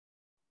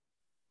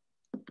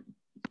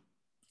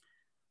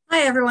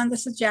Hi, everyone.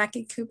 This is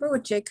Jackie Cooper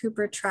with J.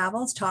 Cooper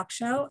Travels Talk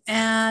Show.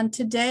 And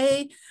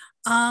today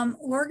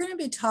we're going to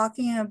be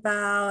talking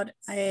about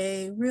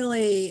a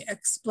really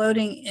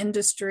exploding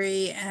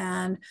industry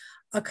and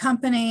a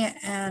company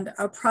and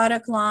a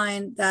product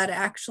line that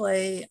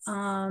actually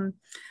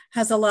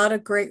has a lot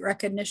of great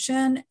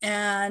recognition.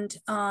 And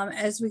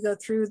as we go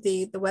through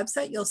the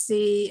website, you'll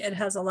see it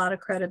has a lot of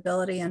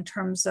credibility in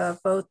terms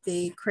of both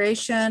the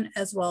creation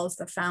as well as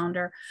the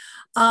founder.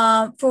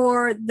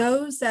 For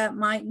those that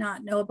might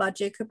not know about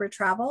J. Cooper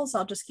Travels,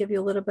 I'll just give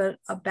you a little bit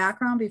of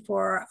background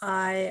before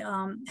I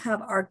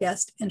have our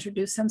guest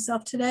introduce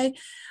himself today.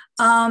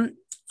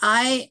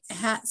 I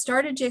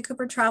started J.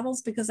 Cooper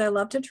Travels because I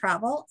love to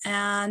travel,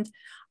 and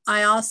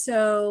I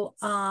also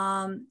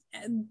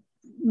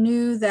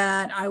knew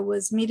that I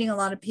was meeting a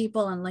lot of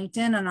people on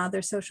LinkedIn and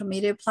other social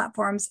media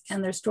platforms,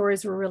 and their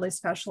stories were really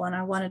special, and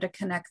I wanted to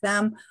connect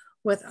them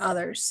with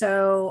others.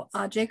 So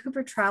J.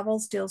 Cooper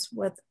Travels deals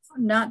with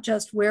not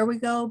just where we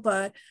go,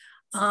 but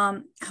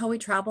how we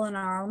travel in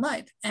our own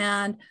life.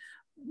 And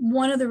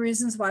one of the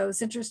reasons why I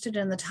was interested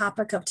in the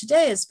topic of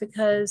today is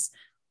because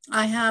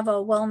I have a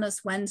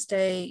Wellness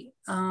Wednesday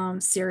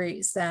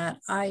series that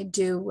I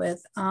do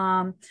with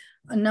a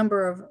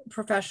number of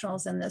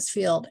professionals in this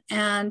field.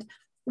 And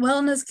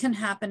wellness can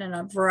happen in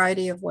a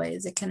variety of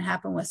ways. It can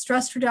happen with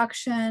stress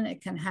reduction.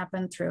 It can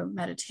happen through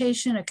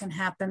meditation. It can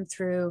happen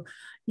through,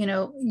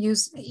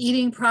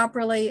 eating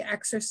properly,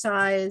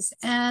 exercise,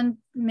 and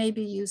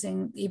maybe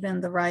using even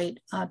the right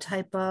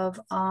type of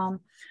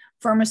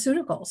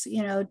pharmaceuticals,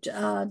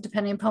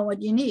 depending upon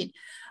what you need.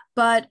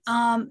 But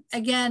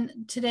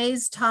again,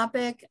 today's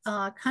topic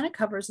kind of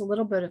covers a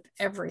little bit of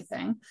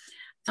everything.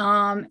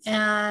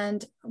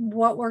 And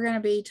what we're going to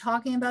be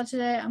talking about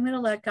today, I'm going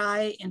to let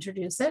Guy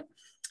introduce it.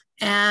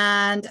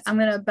 And I'm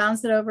going to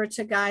bounce it over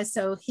to Guy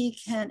so he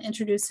can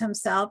introduce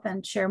himself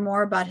and share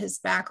more about his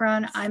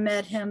background. I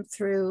met him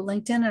through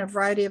LinkedIn and a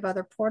variety of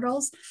other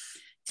portals.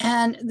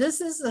 And this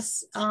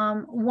is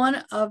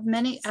one of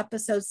many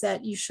episodes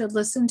that you should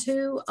listen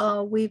to.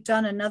 We've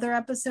done another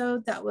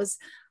episode that was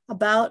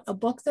about a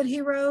book that he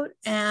wrote.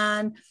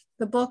 And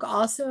the book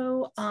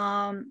also,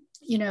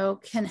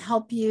 can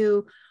help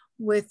you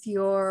with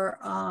your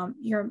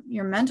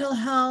mental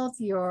health,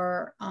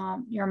 your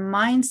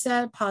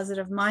mindset,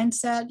 positive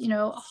mindset,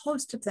 a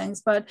host of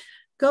things. But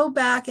go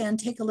back and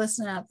take a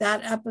listen at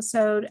that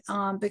episode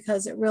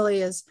because it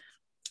really is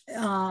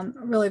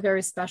really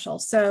very special.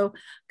 So,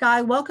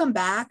 Guy, welcome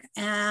back.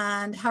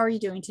 And how are you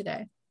doing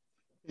today?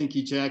 Thank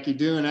you, Jackie.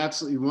 Doing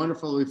absolutely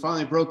wonderful. We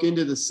finally broke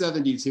into the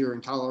 70s here in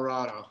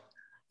Colorado.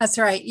 That's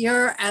right.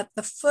 You're at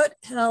the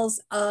foothills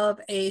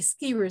of a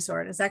ski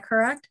resort. Is that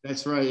correct?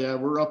 That's right. Yeah,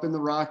 we're up in the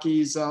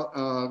Rockies.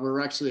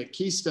 We're actually at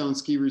Keystone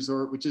Ski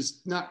Resort, which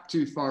is not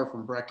too far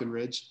from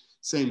Breckenridge.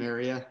 Same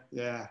area.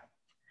 Yeah.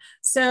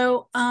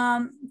 So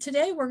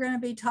today we're going to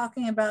be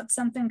talking about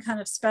something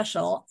kind of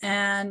special.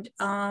 And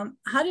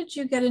how did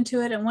you get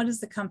into it, and what is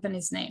the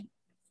company's name?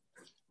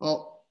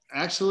 Well,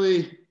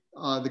 actually,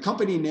 the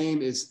company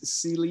name is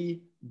CILI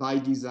By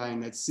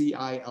Design. That's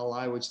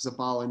CILI, which is a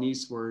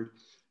Balinese word.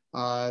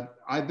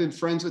 I've been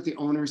friends with the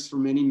owners for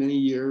many, many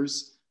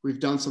years. We've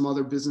done some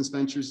other business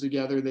ventures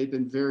together. They've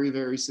been very,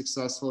 very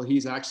successful.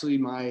 He's actually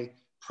my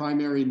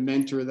primary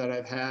mentor that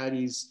I've had.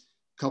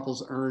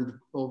 Couples earned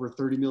over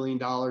 $30 million.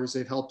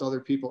 They've helped other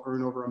people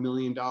earn over $1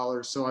 million.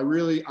 So I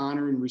really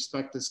honor and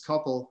respect this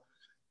couple.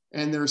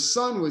 And their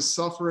son was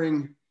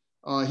suffering.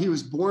 He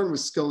was born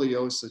with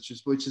scoliosis,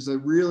 which is a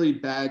really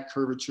bad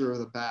curvature of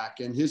the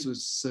back. And his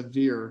was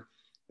severe.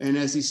 And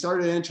as he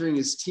started entering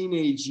his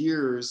teenage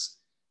years,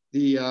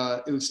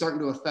 it was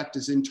starting to affect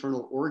his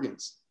internal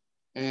organs.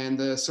 And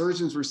the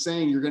surgeons were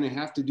saying, you're going to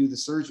have to do the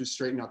surgery,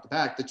 straighten out the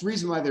back. That's the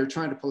reason why they're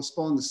trying to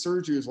postpone the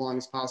surgery as long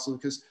as possible,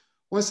 because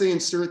once they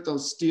insert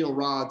those steel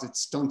rods, it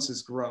stunts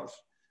his growth.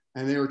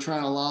 And they were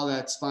trying to allow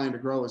that spine to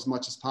grow as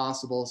much as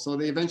possible. So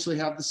they eventually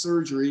have the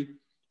surgery.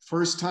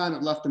 First time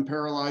it left him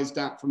paralyzed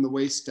down from the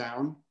waist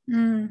down.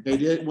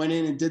 They went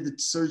in and did the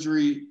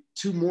surgery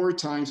 2 more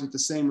times with the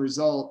same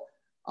result.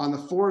 On the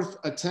 4th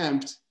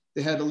attempt,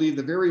 they had to leave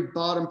the very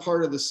bottom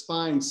part of the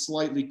spine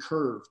slightly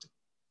curved.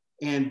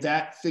 And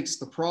that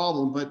fixed the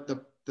problem. But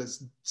the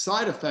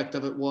side effect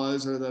of it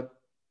was, or the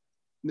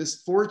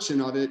misfortune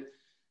of it,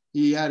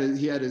 he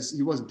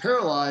wasn't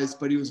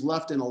paralyzed, but he was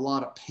left in a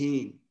lot of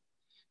pain.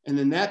 And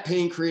then that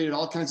pain created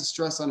all kinds of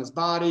stress on his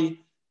body.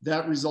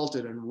 That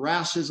resulted in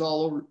rashes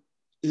all over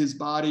his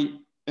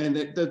body. And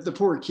the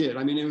poor kid,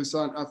 I mean, it was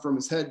from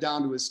his head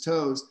down to his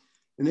toes.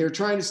 And they were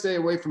trying to stay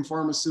away from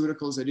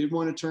pharmaceuticals. They didn't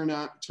want to turn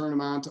them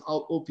on to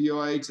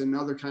opioids and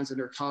other kinds of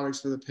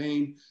narcotics for the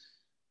pain.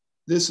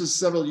 This was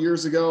several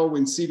years ago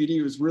when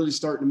CBD was really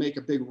starting to make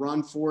a big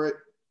run for it.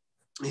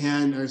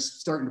 And they're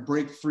starting to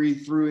break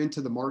through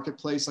into the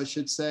marketplace, I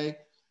should say.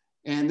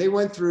 And they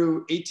went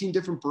through 18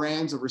 different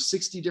brands, over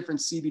 60 different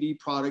CBD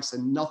products,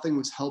 and nothing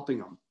was helping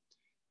them.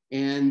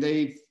 And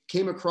they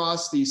came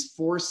across these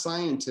 4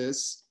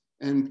 scientists,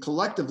 and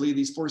collectively,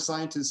 these 4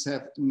 scientists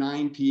have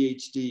 9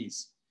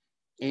 PhDs.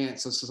 And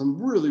so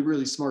some really,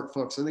 really smart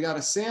folks. And they got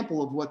a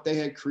sample of what they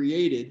had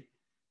created,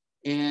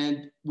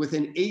 And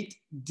within 8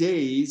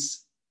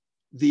 days,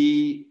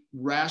 the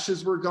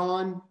rashes were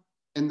gone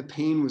and the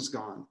pain was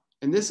gone.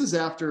 And this is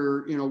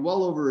after, you know,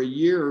 well over a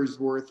year's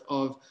worth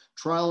of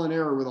trial and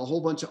error with a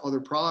whole bunch of other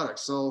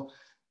products. So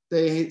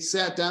they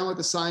sat down with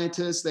the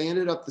scientists.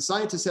 The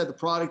scientists had the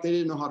product. They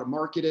didn't know how to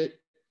market it.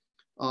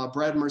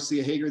 Brad and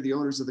Marcia Hager, the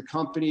owners of the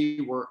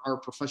company, were our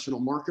professional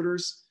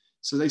marketers.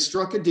 So they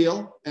struck a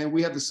deal, and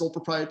we have the sole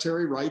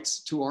proprietary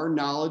rights to our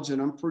knowledge.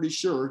 And I'm pretty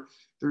sure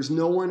there's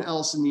no one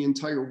else in the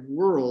entire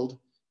world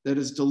that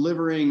is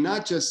delivering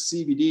not just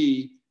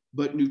CBD,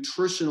 but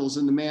nutritionals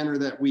in the manner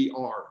that we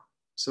are.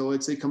 So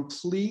it's a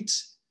complete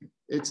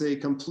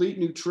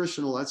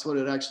nutritional. That's what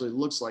it actually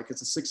looks like.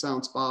 It's a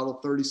 6-ounce bottle,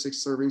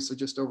 36 servings, so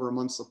just over a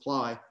month's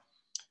supply.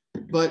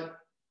 But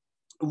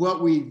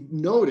what we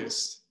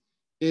noticed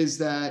is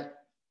that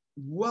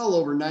well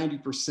over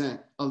 90%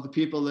 of the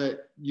people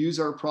that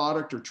use our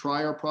product or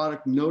try our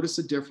product notice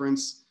a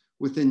difference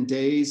within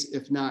days,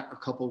 if not a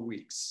couple of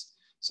weeks.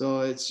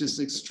 So it's just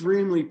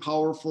extremely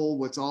powerful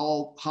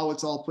how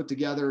it's all put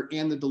together,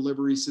 and the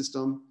delivery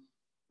system.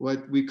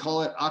 What we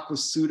call it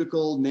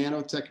aquaceutical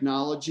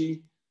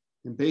nanotechnology.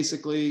 And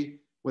basically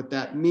what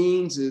that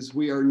means is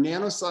we are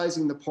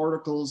nanosizing the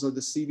particles of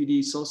the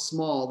CBD so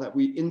small that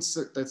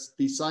that's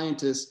the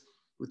scientists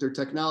with their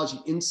technology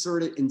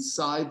insert it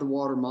inside the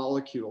water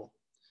molecule.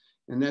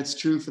 And that's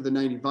true for the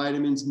 90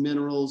 vitamins,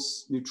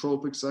 minerals,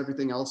 nootropics,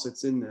 everything else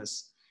that's in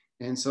this.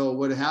 And so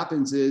what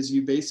happens is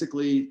you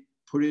basically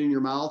put it in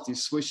your mouth, you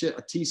swish it,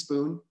 a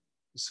teaspoon,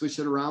 you swish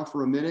it around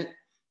for a minute,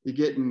 you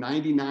get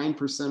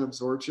 99%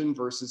 absorption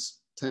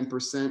versus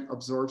 10%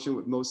 absorption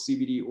with most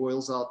CBD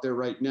oils out there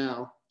right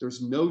now.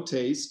 There's no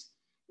taste,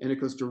 and it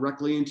goes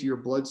directly into your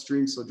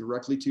bloodstream, so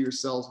directly to your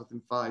cells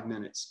within 5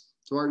 minutes.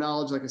 To our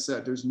knowledge, like I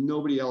said, there's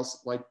nobody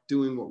else like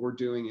doing what we're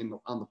doing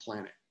on the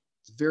planet.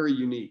 It's very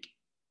unique.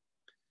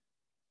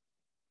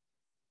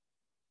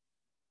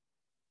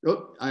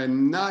 Oh,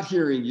 I'm not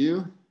hearing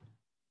you.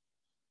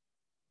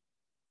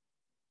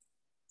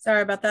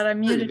 Sorry about that. I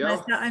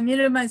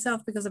muted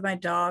myself because of my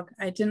dog.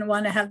 I didn't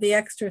want to have the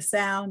extra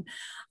sound.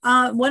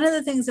 One of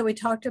the things that we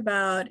talked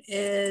about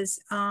is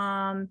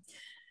hemp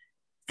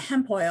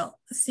oil,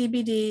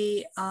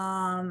 CBD,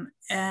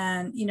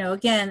 and, you know,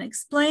 again,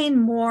 explain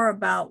more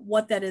about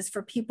what that is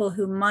for people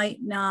who might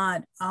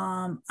not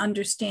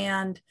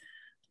understand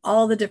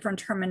all the different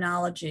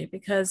terminology,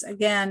 because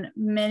again,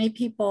 many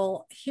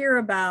people hear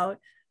about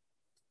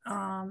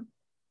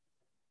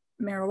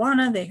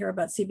marijuana, they hear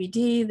about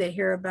CBD, they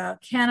hear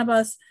about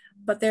cannabis,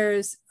 but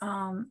there's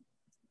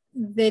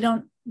they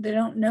don't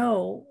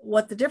know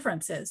what the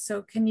difference is.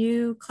 So can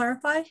you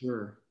clarify?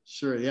 Sure.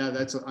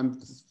 Yeah,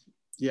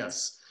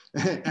 yes.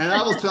 And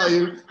I will tell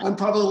you, I'm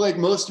probably like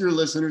most of your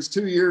listeners.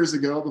 2 years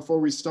ago, before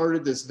we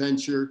started this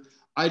venture,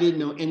 I didn't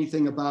know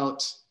anything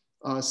about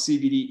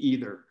CBD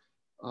either.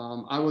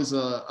 I was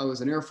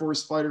an Air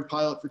Force fighter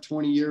pilot for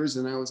 20 years,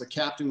 and I was a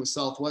captain with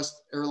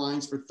Southwest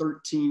Airlines for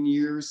 13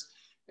 years.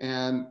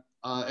 And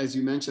as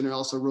you mentioned, I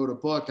also wrote a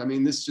book. I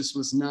mean, this just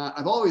was not,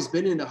 I've always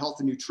been into health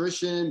and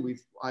nutrition.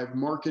 I've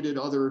marketed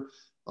other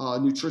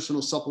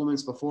nutritional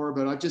supplements before,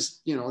 but I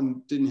just,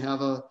 didn't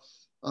have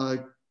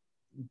a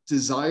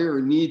desire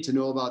or need to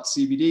know about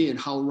CBD, and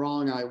how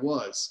wrong I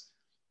was.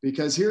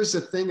 Because here's the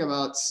thing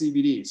about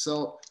CBD.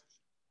 So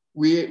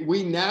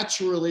we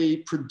naturally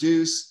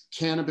produce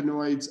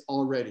cannabinoids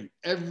already.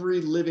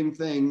 Every living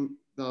thing,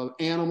 the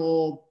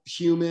animal,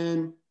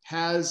 human,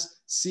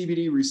 has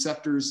CBD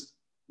receptors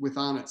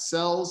within its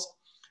cells,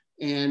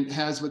 and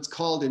has what's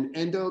called an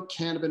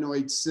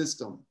endocannabinoid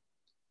system.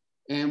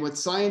 And what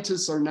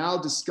scientists are now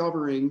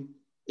discovering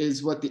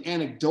is what the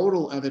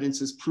anecdotal evidence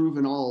has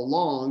proven all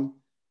along,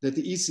 that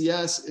the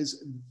ECS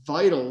is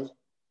vital,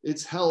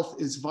 its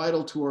health is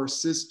vital to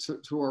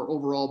our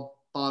overall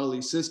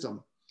bodily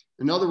system.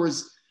 In other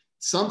words,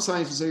 some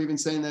scientists are even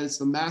saying that it's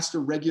the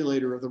master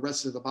regulator of the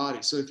rest of the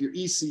body. So if your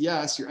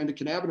ECS, your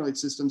endocannabinoid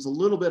system, is a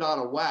little bit out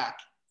of whack,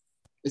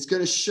 it's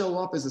going to show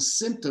up as a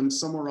symptom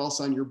somewhere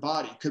else on your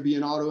body. Could be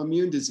an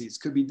autoimmune disease,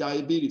 could be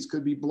diabetes,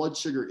 could be blood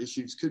sugar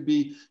issues, could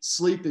be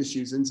sleep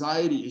issues,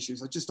 anxiety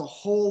issues, just a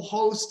whole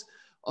host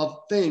of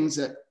things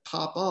that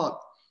pop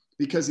up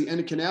because the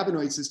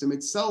endocannabinoid system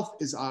itself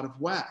is out of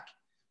whack.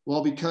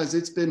 Well, because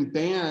it's been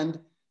banned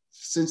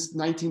since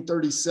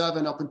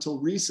 1937 up until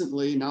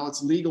recently, now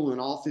it's legal in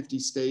all 50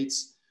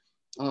 states,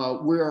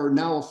 we are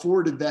now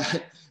afforded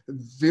that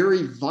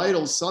very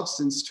vital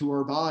substance to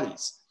our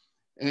bodies.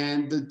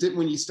 And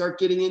when you start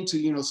getting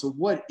into, so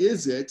what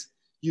is it?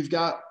 You've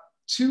got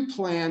two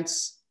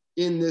plants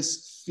in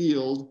this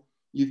field.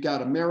 You've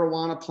got a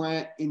marijuana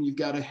plant and you've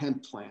got a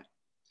hemp plant.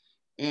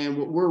 And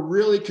what we're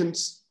really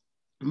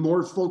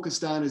more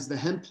focused on is the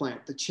hemp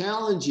plant. The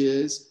challenge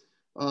is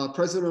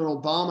President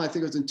Obama, I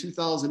think it was in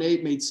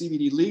 2008, made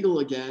CBD legal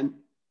again,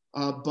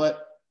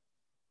 but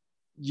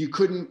you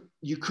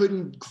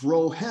couldn't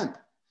grow hemp.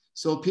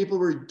 So people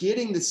were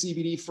getting the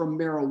CBD from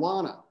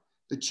marijuana.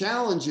 The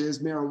challenge is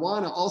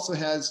marijuana also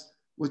has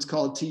what's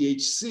called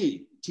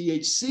THC.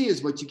 THC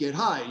is what you get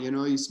high.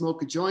 You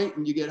smoke a joint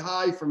and you get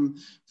high from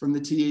the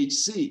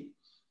THC.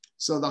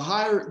 So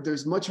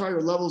there's much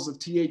higher levels of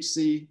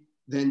THC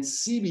than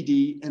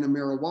CBD in a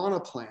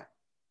marijuana plant.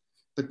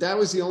 But that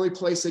was the only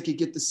place they could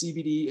get the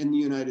CBD in the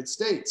United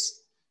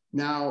States.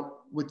 Now,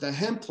 with the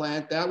hemp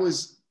plant,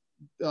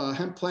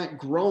 hemp plant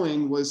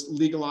growing was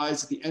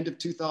legalized at the end of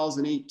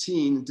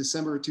 2018,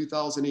 December of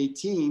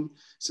 2018.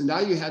 So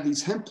now you have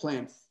these hemp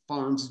plant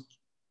farms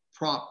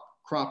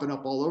cropping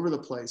up all over the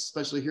place,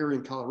 especially here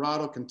in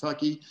Colorado,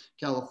 Kentucky,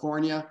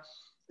 California.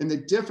 And the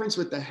difference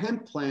with the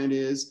hemp plant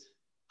is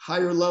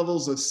higher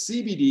levels of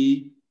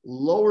CBD,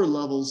 lower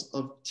levels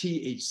of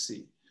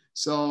THC.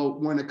 So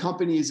when a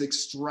company is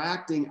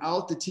extracting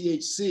out the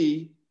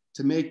THC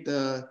to make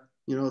these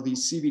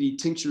CBD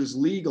tinctures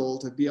legal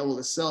to be able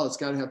to sell, it's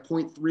got to have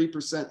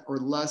 0.3% or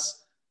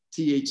less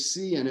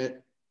THC in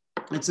it.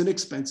 It's an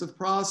expensive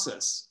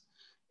process.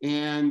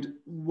 And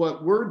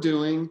what we're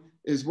doing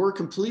is we're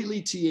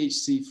completely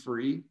THC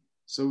free.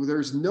 So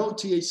there's no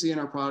THC in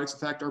our products. In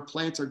fact, our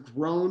plants are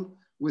grown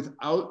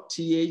without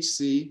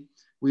THC.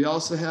 We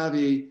also have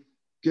a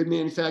good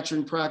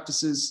manufacturing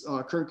practices,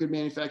 current good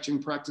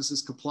manufacturing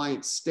practices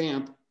compliance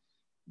stamp.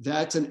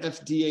 That's an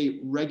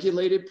FDA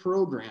regulated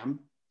program.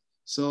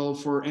 So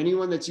for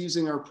anyone that's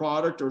using our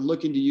product or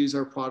looking to use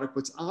our product,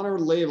 what's on our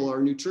label,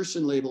 our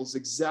nutrition label, is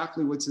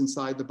exactly what's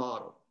inside the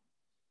bottle.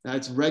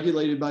 That's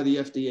regulated by the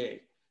FDA.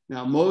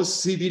 Now,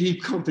 most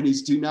CBD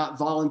companies do not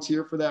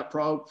volunteer for that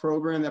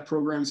program. That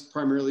program is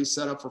primarily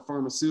set up for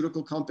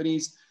pharmaceutical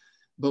companies,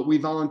 but we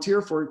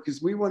volunteer for it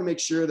because we want to make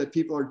sure that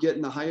people are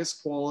getting the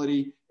highest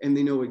quality and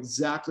they know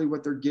exactly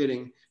what they're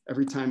getting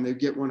every time they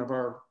get one of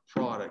our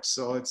products.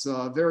 So it's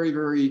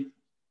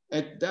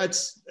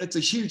that's a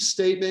huge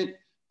statement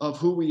of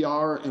who we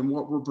are and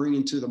what we're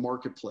bringing to the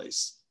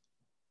marketplace.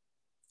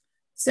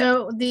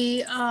 So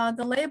the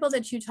label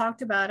that you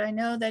talked about, I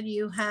know that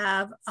you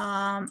have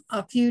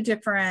a few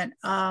different,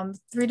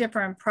 3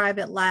 different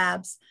private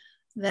labs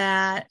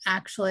that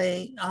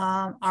actually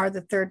are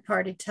the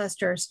third-party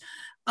testers.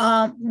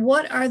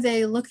 What are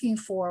they looking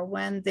for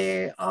when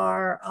they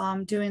are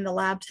doing the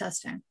lab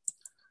testing?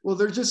 Well,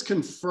 they're just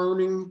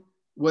confirming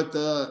what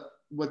the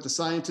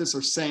scientists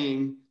are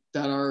saying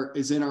that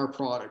is in our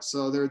product.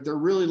 So they're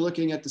really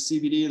looking at the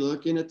CBD,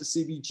 looking at the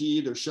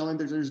CBG. They're showing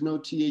that there's no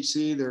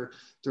THC. They're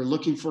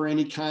looking for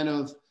any kind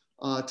of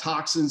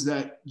toxins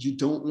that you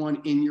don't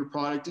want in your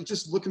product. They're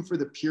just looking for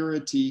the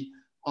purity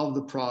of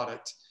the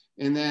product.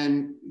 And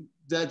then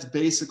that's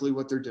basically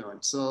what they're doing.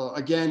 So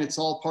again, it's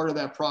all part of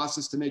that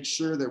process to make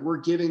sure that we're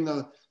giving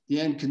the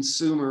end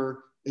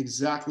consumer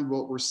exactly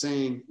what we're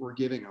saying we're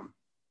giving them.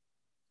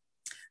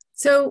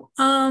 So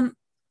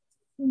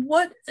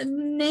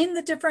name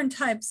the different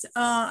types.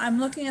 I'm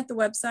looking at the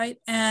website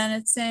and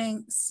it's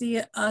saying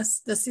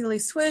the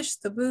CILI Swish,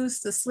 the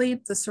Boost, the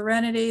Sleep, the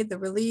Serenity, the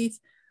Relief,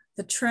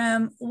 the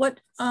Trim.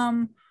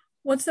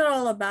 What's it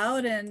all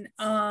about? And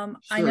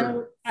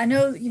Sure. I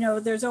know,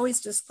 there's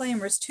always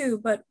disclaimers too,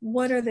 but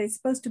what are they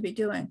supposed to be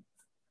doing?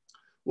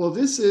 Well,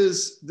 this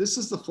is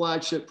the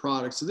flagship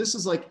product. So this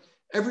is like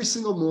every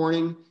single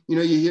morning,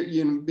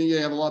 you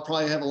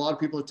probably have a lot of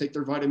people that take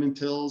their vitamin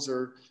pills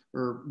or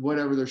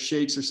whatever, their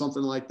shakes or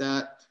something like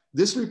that.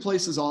 This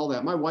replaces all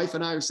that. My wife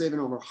and I are saving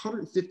over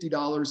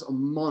 $150 a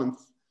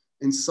month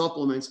in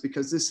supplements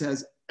because this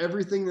has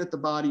everything that the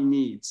body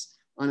needs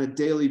on a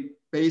daily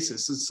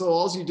basis. And so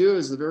all you do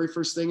is the very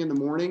first thing in the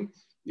morning,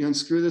 you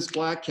unscrew this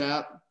black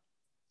cap,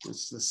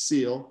 it's the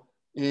seal,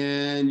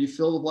 and you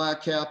fill the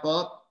black cap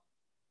up.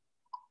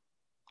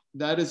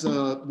 That is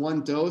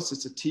one dose,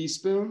 it's a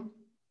teaspoon.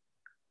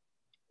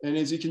 And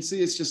as you can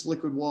see, it's just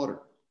liquid water.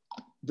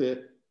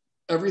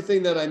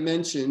 Everything that I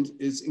mentioned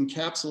is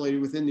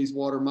encapsulated within these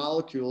water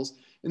molecules.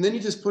 And then you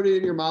just put it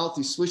in your mouth,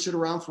 you swish it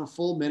around for a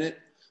full minute.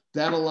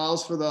 That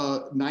allows for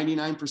the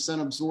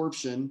 99%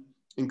 absorption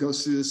and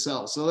goes through the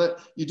cell. So that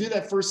you do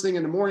that first thing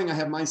in the morning. I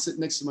have mine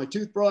sitting next to my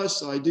toothbrush.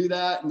 So I do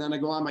that and then I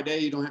go on my day.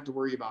 You don't have to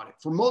worry about it.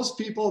 For most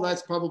people,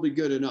 that's probably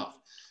good enough.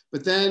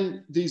 But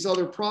then these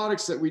other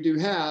products that we do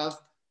have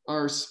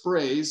are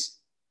sprays,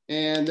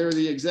 and they're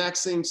the exact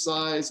same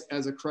size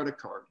as a credit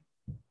card.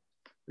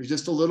 They're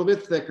just a little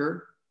bit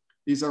thicker.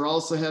 These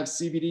also have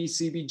CBD,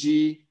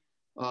 CBG,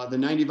 the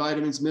 90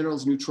 vitamins,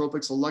 minerals,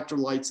 nootropics,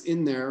 electrolytes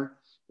in there.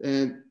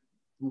 And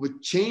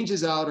what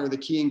changes out are the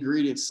key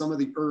ingredients, some of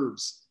the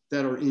herbs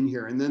that are in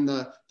here. And then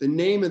the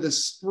name of the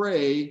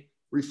spray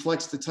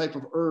reflects the type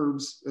of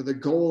herbs or the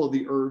goal of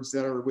the herbs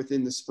that are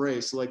within the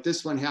spray. So like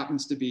this one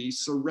happens to be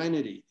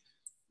Serenity,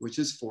 which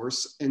is for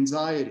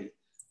anxiety.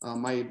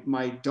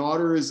 My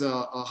daughter is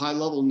a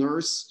high-level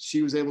nurse.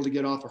 She was able to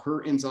get off of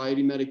her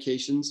anxiety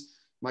medications.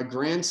 My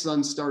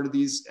grandson started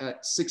these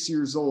at 6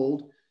 years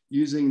old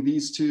using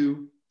these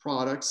 2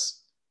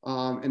 products.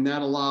 And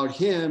that allowed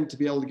him to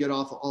be able to get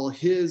off of all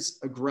his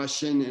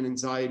aggression and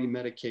anxiety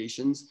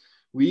medications.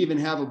 We even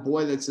have a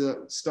boy that's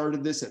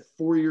started this at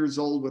 4 years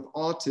old with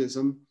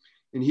autism,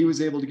 and he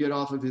was able to get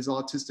off of his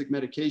autistic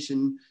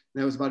medication.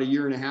 That was about 1.5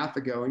 years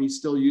ago, and he's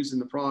still using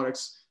the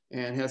products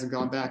and hasn't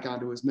gone back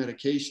onto his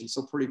medication.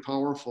 So pretty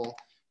powerful.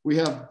 We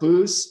have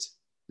Boost.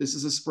 This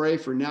is a spray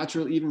for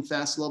natural, even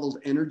fast leveled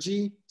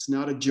energy. It's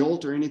not a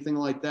jolt or anything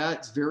like that.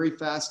 It's very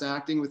fast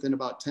acting. Within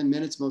about 10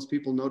 minutes, most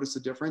people notice a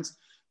difference.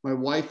 My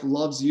wife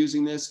loves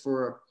using this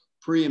for a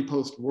pre and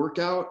post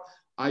workout.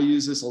 I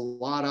use this a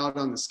lot out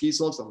on the ski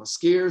slopes. I'm a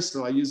skier,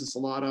 so I use this a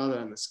lot out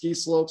on the ski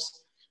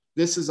slopes.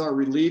 This is our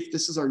relief.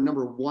 This is our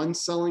 #1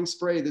 selling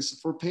spray. This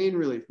is for pain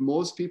relief.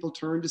 Most people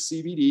turn to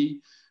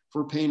CBD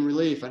for pain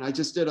relief. And I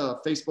just did a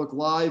Facebook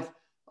Live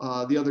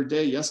the other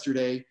day,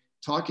 yesterday,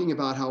 talking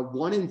about how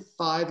 1 in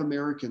 5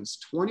 Americans,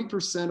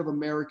 20% of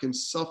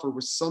Americans suffer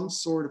with some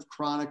sort of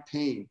chronic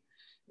pain.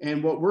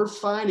 And what we're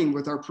finding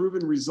with our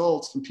proven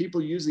results from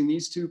people using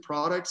these 2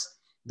 products,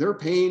 their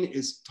pain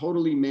is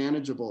totally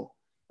manageable.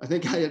 I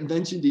think I had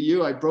mentioned to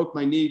you, I broke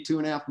my knee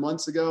 2.5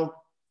 months ago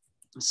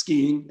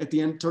skiing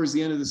towards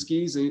the end of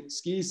the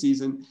ski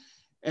season.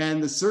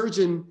 And the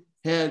surgeon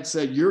had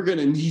said, you're going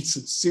to need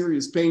some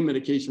serious pain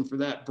medication for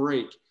that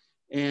break.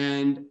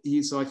 And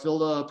so I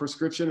filled a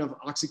prescription of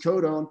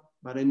oxycodone,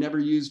 but I never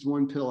used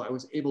 1 pill. I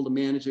was able to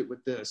manage it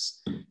with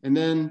this. And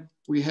then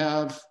we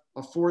have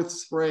a 4th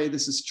spray.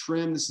 This is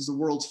Trim. This is the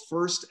world's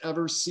first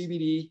ever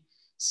CBD,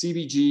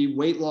 CBG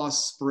weight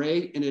loss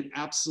spray, and it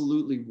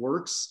absolutely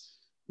works.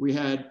 We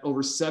had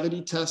over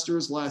 70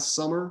 testers last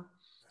summer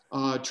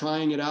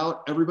trying it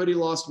out. Everybody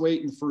lost weight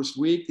in the first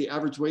week. The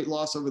average weight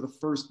loss over the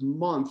first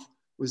month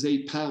was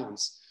 8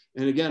 pounds.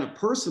 And again, a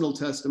personal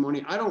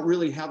testimony, I don't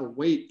really have a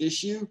weight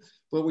issue,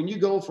 but when you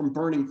go from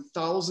burning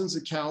thousands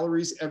of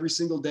calories every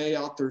single day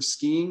out there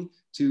skiing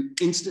to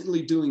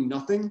instantly doing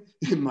nothing,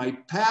 in my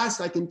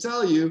past, I can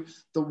tell you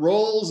the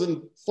rolls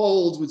and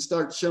folds would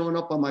start showing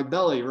up on my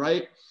belly,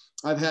 right?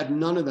 I've had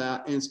none of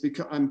that. And it's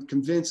because I'm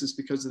convinced it's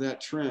because of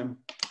that Trim.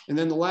 And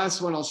then the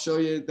last one I'll show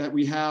you that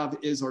we have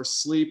is our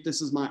sleep.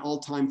 This is my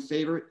all-time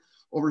favorite.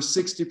 Over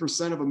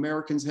 60% of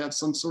Americans have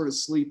some sort of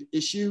sleep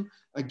issue.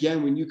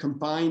 Again, when you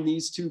combine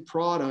these 2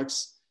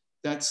 products,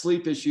 that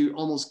sleep issue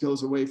almost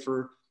goes away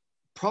for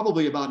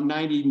probably about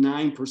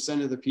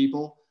 99% of the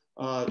people.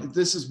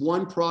 This is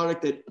one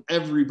product that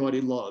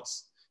everybody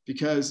loves,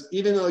 because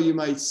even though you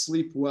might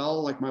sleep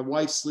well, like my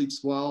wife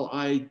sleeps well,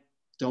 I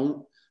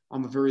don't.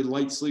 I'm a very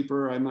light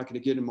sleeper. I'm not going to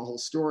get into my whole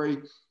story.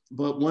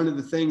 But one of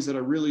the things that I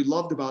really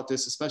loved about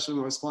this, especially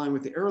when I was flying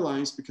with the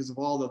airlines, because of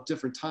all the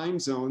different time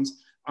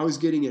zones, I was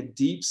getting a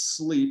deep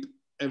sleep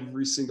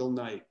every single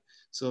night.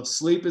 So if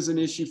sleep is an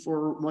issue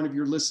for one of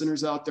your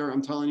listeners out there,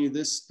 I'm telling you,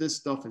 this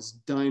stuff is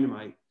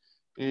dynamite.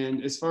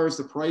 And as far as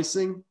the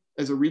pricing,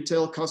 as a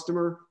retail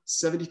customer,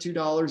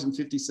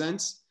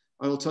 $72.50.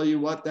 I will tell you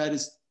what, that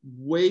is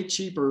way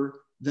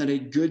cheaper than a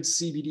good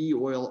CBD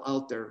oil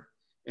out there.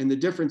 And the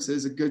difference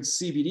is a good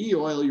CBD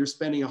oil you're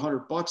spending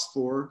 $100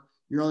 for,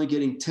 you're only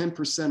getting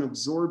 10%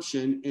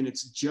 absorption, and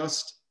it's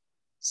just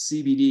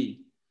CBD.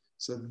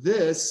 So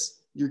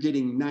this, you're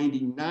getting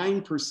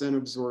 99%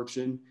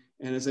 absorption.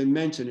 And as I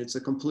mentioned, it's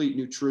a complete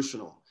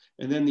nutritional.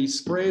 And then these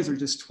sprays are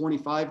just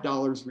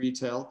 $25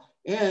 retail.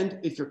 And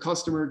if your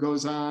customer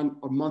goes on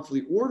a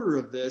monthly order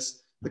of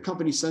this, the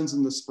company sends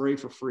them the spray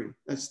for free.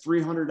 That's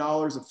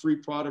 $300 of free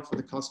product for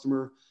the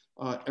customer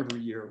every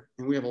year.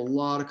 And we have a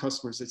lot of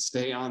customers that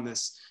stay on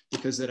this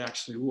because it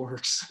actually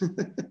works.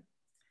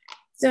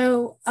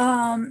 So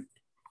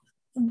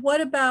what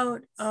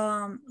about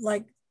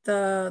like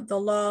the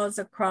laws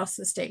across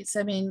the states?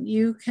 I mean,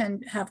 you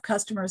can have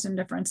customers in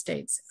different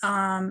states.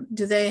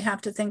 Do they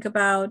have to think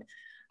about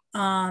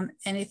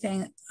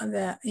anything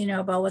that, you know,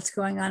 about what's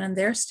going on in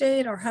their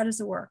state, or how does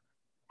it work?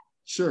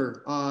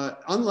 Sure.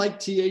 Unlike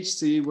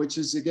THC, which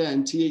is,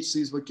 again,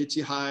 THC is what gets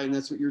you high, and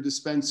that's what your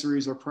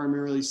dispensaries are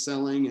primarily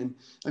selling. And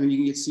I mean, you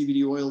can get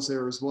CBD oils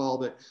there as well,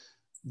 but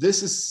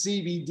this is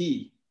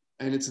CBD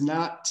and it's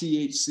not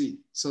THC.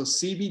 So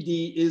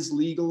CBD is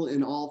legal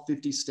in all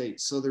 50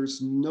 states. So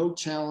there's no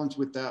challenge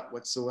with that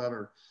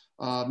whatsoever.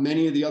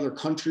 Many of the other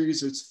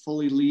countries, it's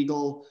fully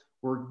legal.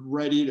 We're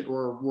ready to,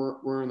 or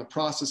we're in the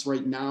process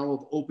right now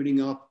of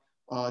opening up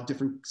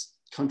different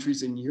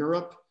countries in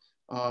Europe.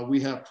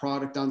 We have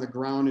product on the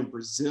ground in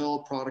Brazil,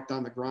 product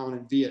on the ground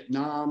in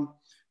Vietnam,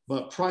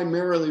 but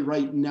primarily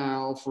right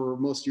now for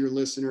most of your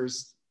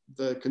listeners,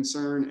 the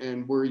concern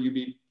and where you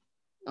be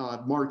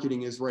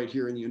marketing is right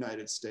here in the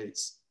United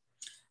States.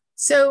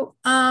 So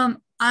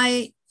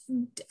I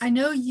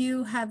know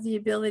you have the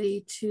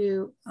ability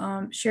to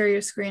share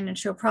your screen and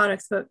show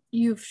products, but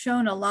you've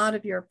shown a lot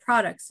of your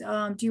products.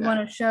 Do you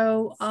want to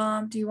show,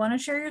 do you want to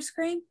share your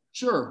screen?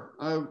 Sure,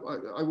 I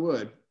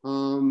would.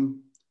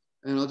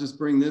 And I'll just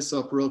bring this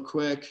up real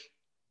quick.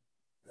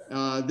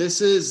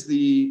 This is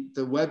the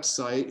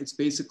website. It's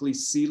basically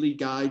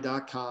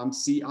CILIGuy.com,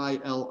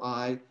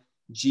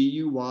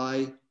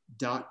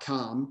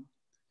 CILIGUY.com.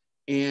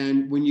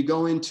 And when you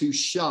go into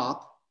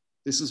shop,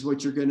 this is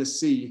what you're going to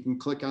see. You can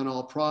click on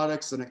all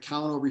products. An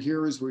account over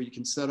here is where you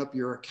can set up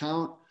your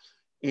account.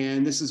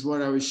 And this is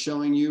what I was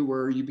showing you,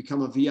 where you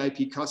become a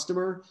VIP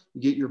customer.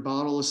 You get your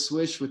bottle of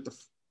Swish with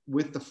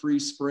the free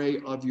spray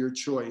of your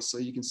choice. So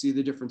you can see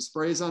the different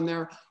sprays on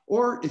there.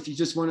 Or if you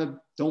just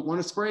don't want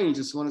to spray, you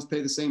just want to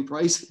pay the same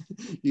price,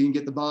 you can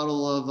get the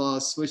bottle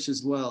of Swish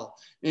as well.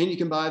 And you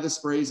can buy the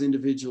sprays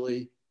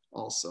individually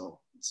also.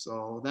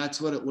 So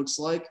that's what it looks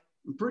like.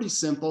 Pretty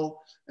simple.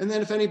 And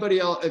then if anybody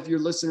else, if your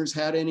listeners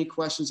had any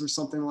questions or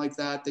something like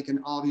that, they can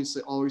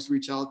obviously always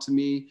reach out to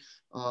me.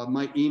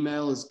 My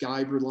email is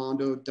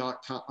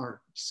guybriando.com,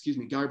 or excuse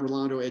me,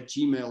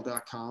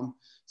 guybriando@gmail.com.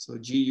 So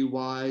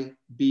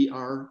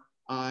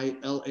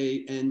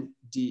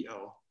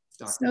GUYBRILANDO.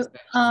 So,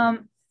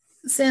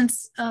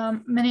 since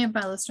many of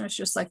my listeners,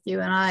 just like you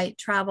and I,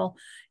 travel,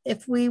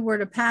 if we were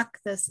to pack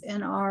this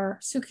in our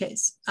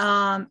suitcase,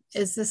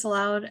 is this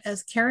allowed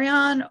as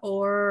carry-on,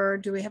 or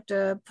do we have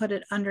to put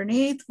it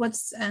underneath?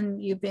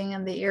 And you being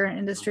in the air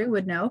industry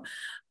would know,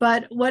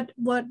 but what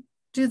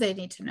do they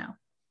need to know?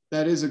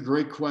 That is a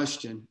great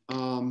question.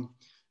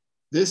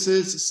 This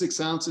is 6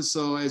 ounces.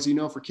 So as you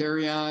know, for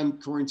carry-on,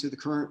 according to the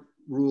current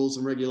rules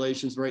and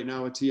regulations right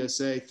now at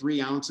TSA,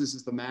 3 ounces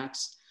is the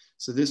max.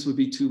 So this would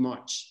be too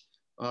much.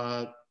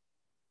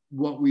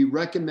 What we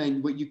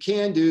recommend, what you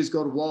can do is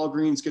go to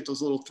Walgreens, get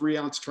those little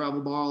 3-ounce travel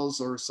bottles,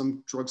 or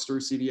some drugstore,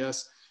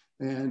 CVS,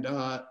 and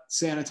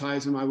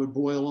sanitize them. I would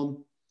boil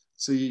them.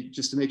 So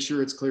just to make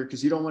sure it's clear,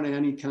 because you don't want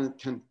any kind of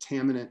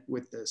contaminant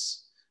with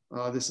this.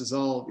 This is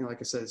all,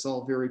 like I said, it's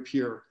all very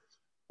pure.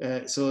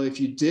 So if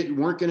you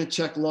weren't going to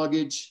check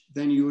luggage,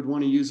 then you would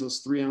want to use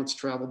those 3-ounce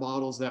travel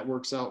bottles. That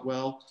works out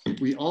well.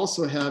 We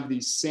also have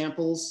these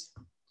samples.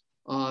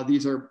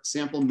 These are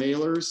sample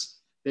mailers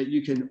that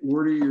you can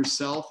order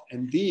yourself,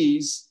 and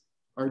these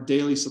are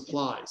daily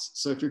supplies.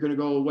 So if you're going to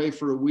go away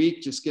for a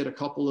week, just get a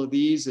couple of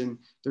these, and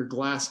they're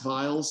glass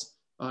vials,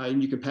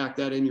 and you can pack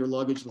that in your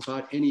luggage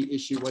without any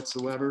issue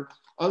whatsoever.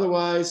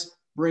 Otherwise,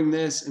 bring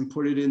this and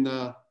put it in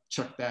the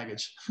checked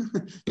baggage.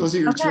 Those are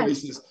your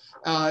choices.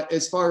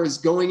 As far as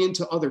going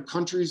into other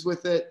countries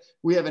with it,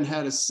 we haven't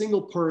had a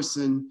single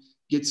person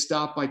get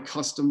stopped by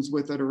customs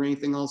with it or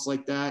anything else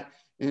like that.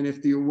 And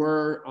if there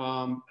were,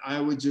 I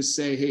would just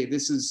say, hey,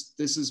 this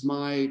is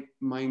my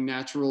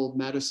natural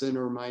medicine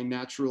or my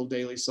natural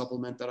daily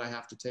supplement that I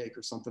have to take,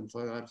 or something to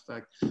that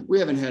effect. We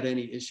haven't had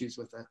any issues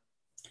with that.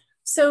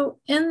 So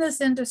in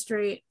this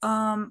industry,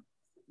 are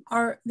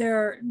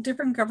there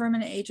different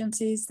government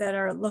agencies that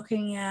are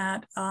looking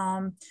at,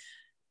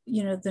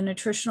 the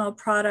nutritional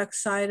product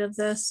side of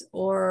this,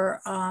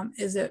 or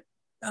is there?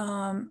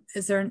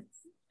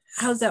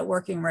 How's that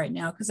working right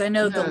now? Because I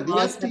know the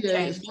laws have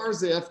changed. As far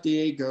as the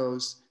FDA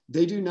goes,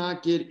 they do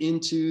not get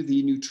into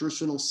the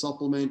nutritional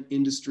supplement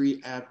industry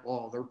at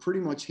all. They're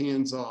pretty much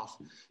hands off.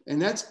 And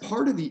that's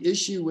part of the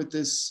issue with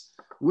this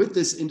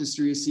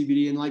industry of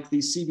CBD. And like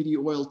these CBD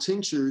oil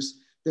tinctures,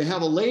 they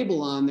have a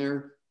label on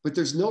there, but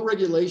there's no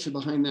regulation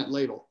behind that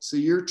label. So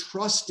you're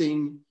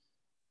trusting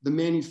the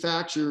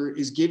manufacturer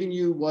is giving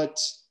you what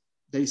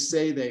they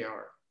say they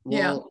are.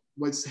 Well,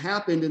 what's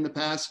happened in the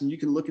past, and you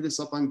can look at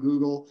this up on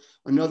Google,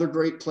 another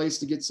great place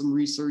to get some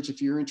research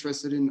if you're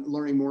interested in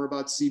learning more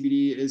about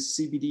CBD is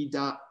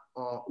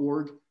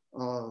cbd.org. Is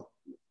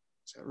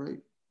that right?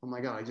 Oh my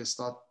God, I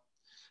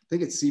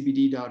think it's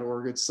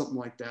cbd.org. It's something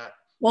like that.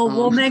 Well,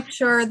 we'll make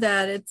sure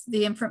that it's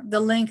the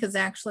link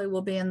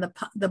will be in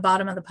the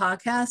bottom of the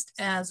podcast,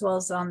 as well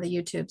as on the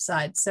YouTube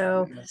side.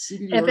 So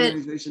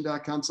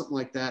CBDorganization.com, something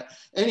like that.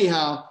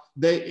 Anyhow,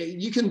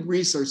 you can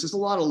research. There's a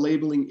lot of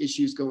labeling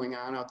issues going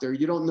on out there.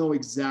 You don't know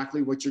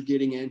exactly what you're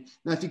getting in.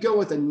 Now, if you go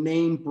with a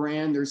name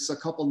brand, there's a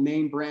couple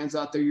name brands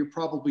out there, you're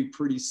probably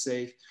pretty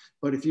safe.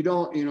 But if you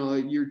don't,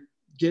 you're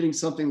getting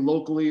something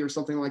locally or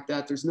something like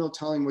that, there's no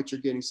telling what you're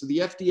getting. So the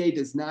FDA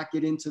does not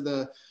get into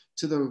the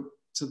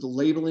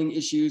labeling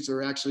issues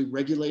or actually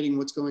regulating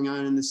what's going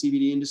on in the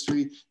CBD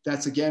industry.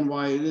 That's again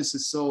why this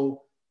is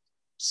so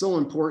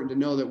important to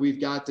know that we've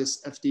got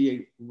this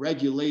FDA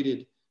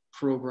regulated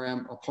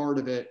program, a part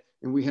of it,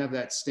 and we have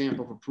that stamp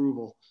of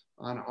approval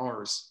on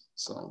ours.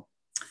 So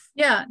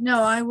yeah,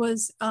 no, I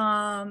was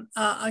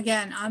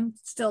again, I'm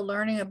still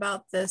learning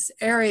about this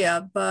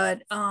area,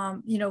 but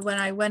when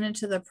I went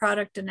into the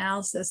product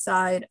analysis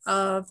side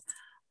of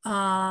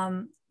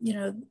the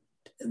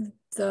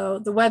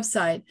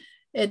website,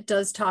 it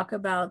does talk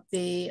about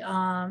the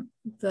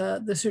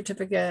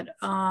certificate,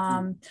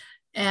 and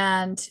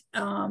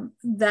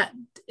that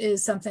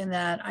is something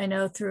that I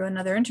know through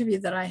another interview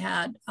that I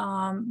had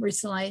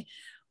recently.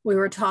 We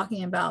were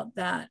talking about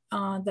that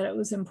it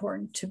was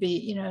important to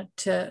be,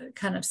 to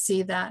kind of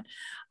see that.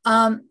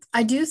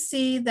 I do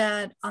see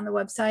that on the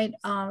website.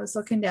 I was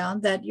looking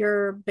down that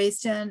you're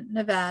based in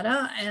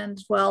Nevada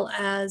as well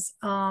as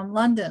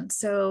London.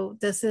 So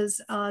this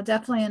is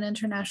definitely an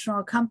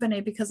international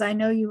company, because I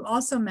know you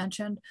also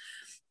mentioned,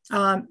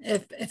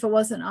 if it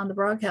wasn't on the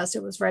broadcast,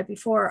 it was right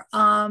before,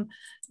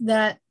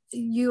 that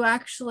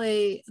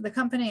the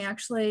company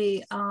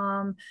actually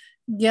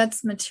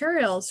gets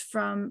materials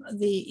from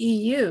the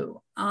EU,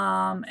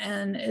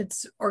 and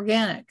it's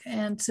organic.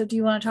 And so do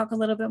you want to talk a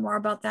little bit more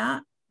about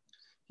that?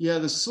 Yeah,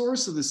 the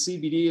source of the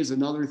CBD is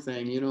another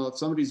thing. If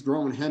somebody's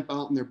growing hemp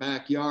out in their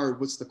backyard,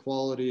 what's the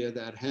quality of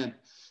that hemp?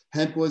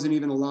 Hemp wasn't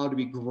even allowed to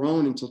be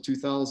grown until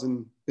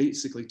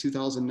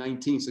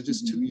 2019. So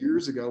just 2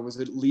 years ago was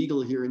it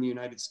legal here in the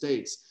United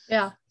States.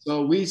 Yeah.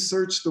 So we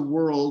searched the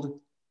world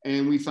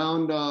And we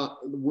found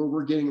where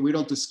we're getting, we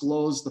don't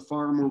disclose the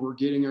farm where we're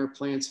getting our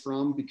plants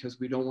from because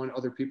we don't want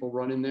other people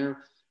running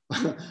there.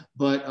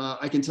 But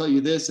I can tell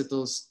you this, that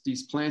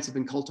these plants have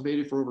been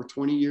cultivated for over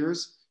 20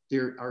 years. They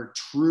are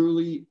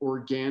truly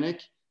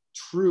organic,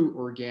 true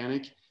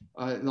organic.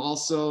 And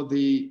also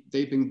they've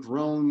been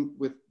grown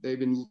with, they've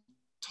been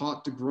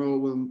taught to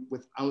grow them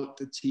without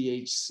the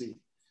THC.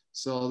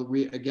 So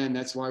again,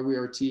 that's why we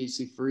are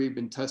THC free,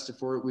 been tested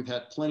for it. We've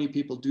had plenty of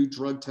people do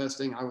drug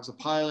testing. I was a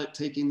pilot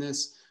taking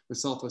this with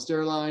Southwest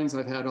Airlines.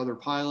 I've had other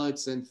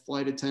pilots and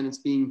flight attendants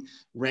being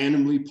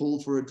randomly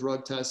pulled for a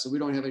drug test. So we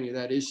don't have any of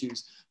that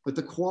issues. But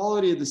the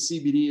quality of the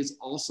CBD is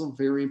also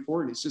very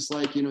important. It's just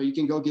like, you know, you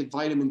can go get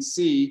vitamin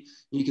C,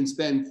 and you can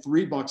spend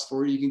 $3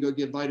 for it. You can go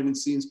get vitamin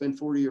C and spend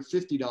 $40 or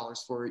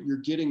 $50 for it. You're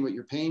getting what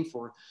you're paying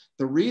for.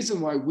 The reason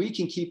why we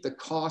can keep the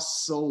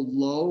costs so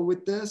low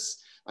with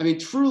this, I mean,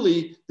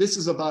 truly, this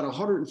is about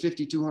 $150,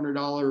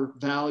 $200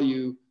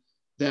 value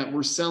that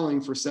we're selling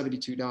for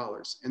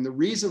 $72. And the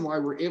reason why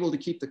we're able to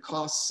keep the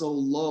costs so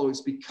low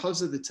is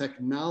because of the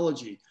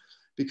technology.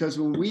 Because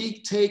when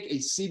we take a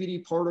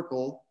CBD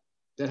particle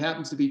that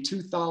happens to be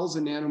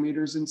 2,000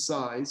 nanometers in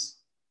size,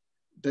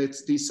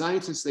 these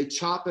scientists, they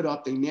chop it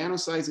up, they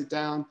nanosize it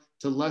down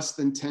to less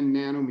than 10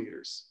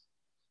 nanometers.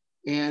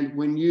 And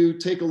when you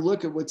take a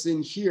look at what's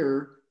in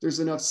here, there's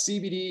enough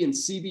CBD and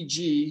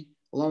CBG,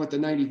 along with the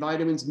 90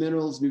 vitamins,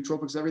 minerals,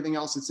 nootropics, everything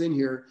else that's in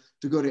here,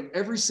 to go to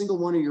every single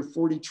one of your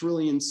 40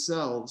 trillion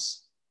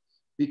cells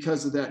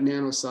because of that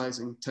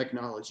nanosizing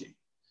technology.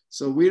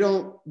 So and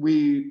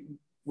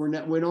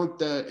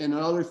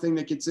another thing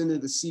that gets into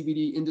the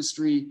CBD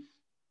industry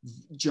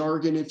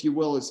jargon, if you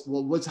will, is,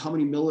 well, how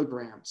many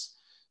milligrams?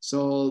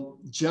 So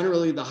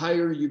generally, the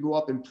higher you go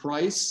up in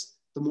price,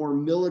 the more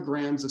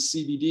milligrams of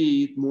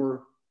CBD,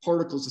 more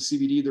particles of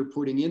CBD they're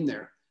putting in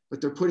there. But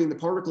they're putting the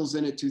particles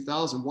in at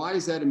 2,000. Why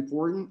is that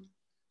important?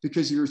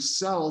 Because your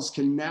cells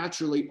can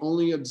naturally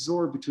only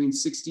absorb between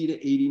 60 to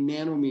 80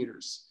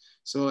 nanometers.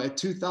 So at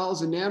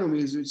 2,000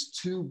 nanometers, it's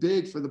too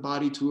big for the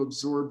body to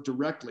absorb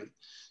directly.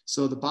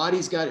 So the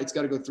body's got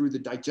to go through the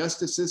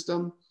digestive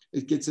system.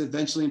 It gets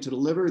eventually into the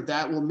liver.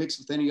 That will mix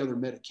with any other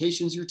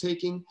medications you're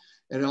taking.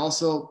 And it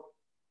also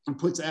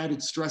puts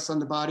added stress on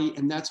the body.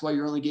 And that's why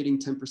you're only getting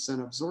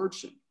 10%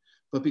 absorption.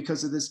 But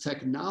because of this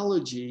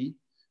technology,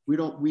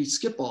 we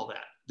skip all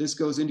that. This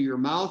goes into your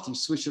mouth, you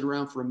swish it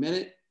around for a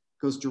minute,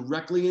 goes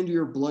directly into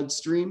your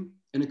bloodstream,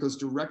 and it goes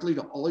directly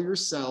to all your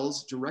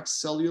cells, direct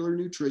cellular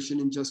nutrition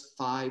in just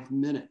 5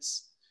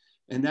 minutes.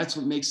 And that's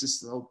what makes this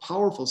so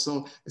powerful.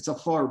 So it's a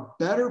far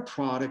better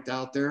product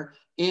out there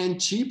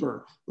and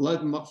cheaper,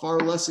 far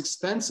less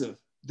expensive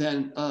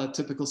than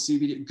typical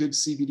CBD, good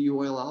CBD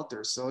oil out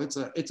there. So it's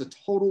a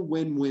total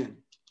win-win.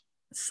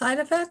 Side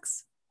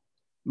effects?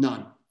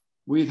 None.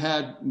 We've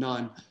had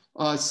none.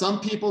 Some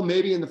people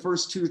maybe in the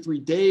first 2 or 3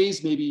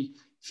 days, maybe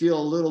feel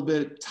a little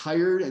bit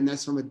tired, and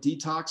that's from a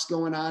detox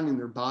going on in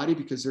their body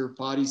because their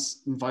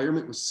body's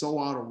environment was so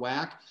out of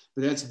whack,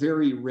 but that's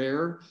very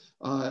rare.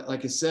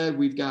 Like I said,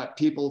 we've got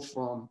people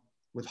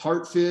with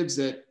heart fibs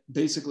that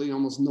basically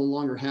almost no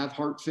longer have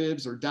heart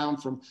fibs, or down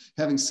from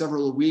having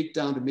several a week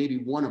down to maybe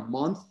 1 a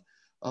month.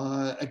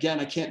 Again,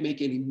 I can't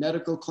make any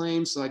medical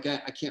claims, so I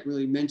can't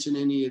really mention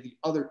any of the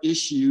other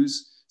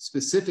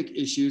specific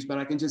issues, but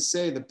I can just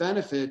say the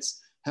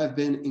benefits have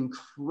been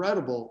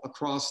incredible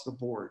across the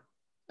board.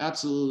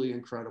 Absolutely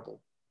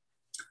incredible.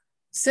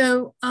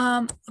 So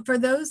for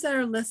those that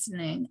are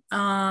listening,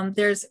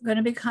 there's going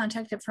to be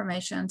contact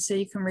information, so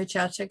you can reach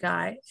out to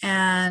Guy,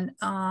 and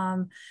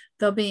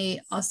there'll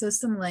be also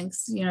some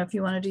links, you know, if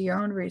you want to do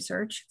your own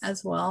research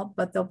as well,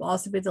 but there'll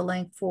also be the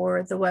link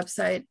for the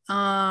website.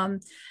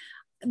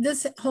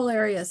 This whole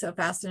area is so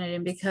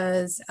fascinating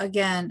because,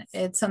 again,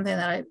 it's something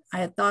that I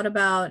had thought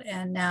about,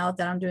 and now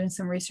that I'm doing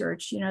some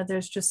research, you know,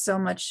 there's just so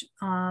much,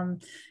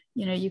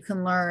 you know, you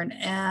can learn.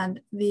 And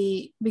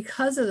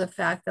because of the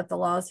fact that the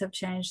laws have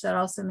changed, that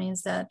also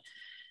means that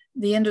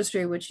the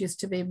industry, which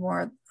used to be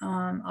more,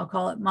 I'll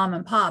call it mom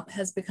and pop,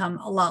 has become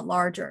a lot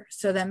larger.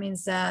 So that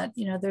means that,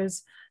 you know,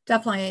 there's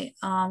definitely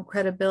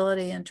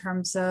credibility in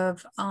terms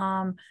of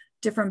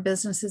different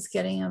businesses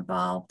getting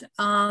involved.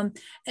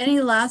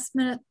 Any last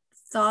minute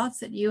thoughts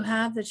that you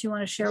have that you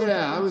want to share with us?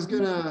 Yeah, I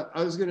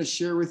was gonna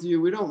share with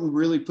you. We don't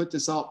really put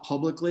this out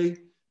publicly,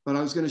 but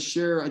I was gonna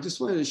share. I just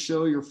wanted to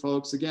show your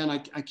folks. Again,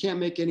 I can't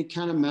make any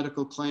kind of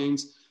medical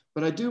claims,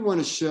 but I do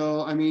want to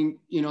show. I mean,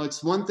 you know,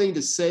 it's one thing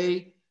to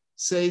say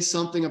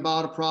something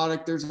about a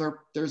product.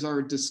 There's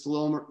our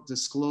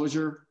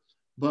disclosure,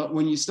 but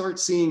when you start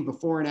seeing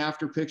before and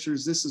after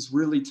pictures, this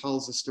really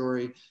tells the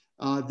story.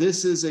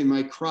 This is a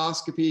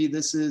microscopy.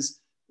 This is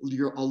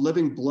a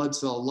living blood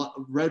cell,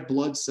 red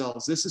blood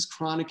cells. This is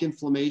chronic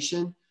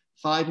inflammation.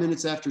 5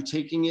 minutes after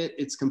taking it,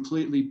 it's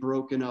completely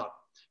broken up.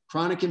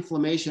 Chronic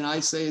inflammation, I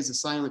say, is a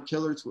silent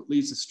killer. It's what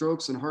leads to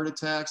strokes and heart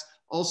attacks,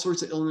 all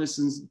sorts of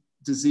illnesses and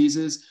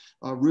diseases.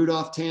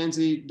 Rudolph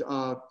Tanzi,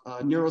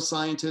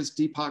 neuroscientist,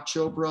 Deepak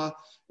Chopra,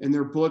 in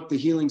their book, The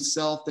Healing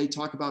Self, they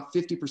talk about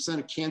 50%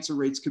 of cancer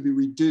rates could be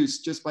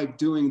reduced just by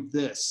doing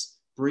this,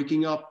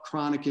 breaking up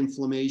chronic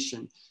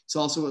inflammation. It's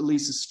also at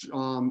least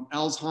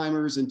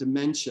Alzheimer's and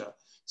dementia.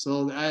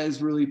 So that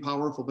is really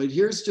powerful. But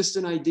here's just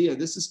an idea.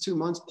 This is 2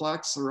 months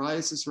plaque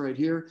psoriasis right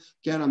here.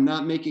 Again, I'm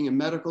not making a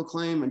medical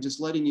claim. I'm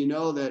just letting you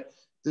know that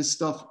this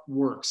stuff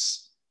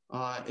works.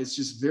 It's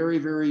just very,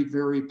 very,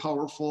 very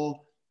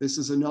powerful. This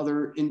is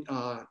another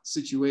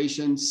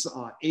situation.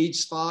 Age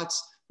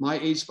spots. My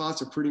age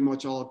spots are pretty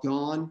much all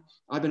gone.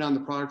 I've been on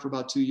the product for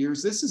about 2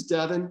 years. This is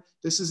Devin.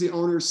 This is the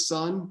owner's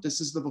son. This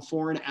is the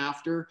before and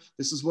after.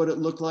 This is what it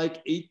looked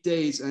like 8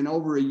 days and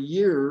over a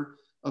year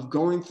of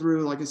going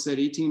through, like I said,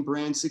 18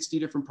 brands, 60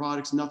 different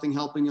products, nothing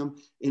helping him.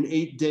 In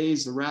 8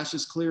 days, the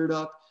rashes cleared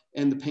up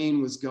and the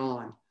pain was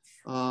gone.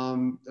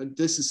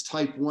 This is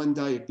type 1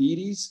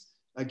 diabetes.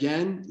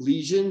 Again,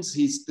 lesions.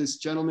 This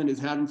gentleman has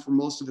had them for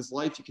most of his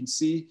life. You can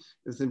see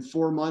within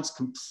 4 months,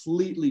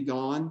 completely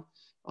gone.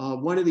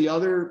 One of the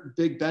other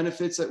big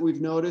benefits that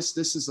we've noticed,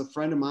 this is a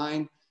friend of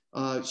mine.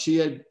 She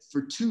had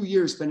for 2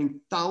 years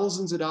spending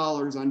thousands of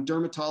dollars on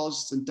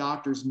dermatologists and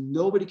doctors.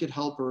 Nobody could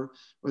help her,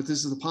 but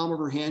this is the palm of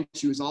her hand.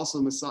 She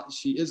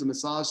is a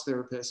massage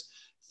therapist.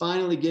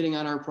 Finally getting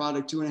on our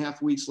product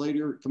 2.5 weeks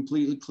later,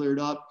 completely cleared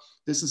up.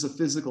 This is a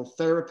physical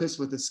therapist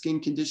with a skin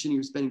condition. He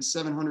was spending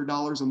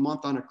 $700 a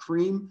month on a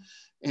cream.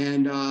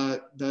 And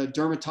the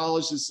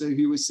dermatologist that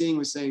he was seeing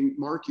was saying,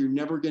 Mark, you're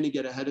never going to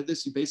get ahead of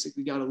this. You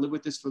basically got to live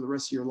with this for the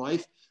rest of your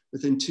life.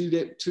 Within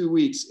 2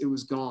 weeks, it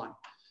was gone.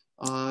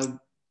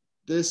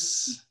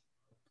 This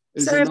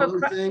is another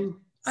thing.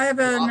 I have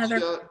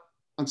another.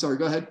 I'm sorry,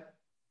 go ahead.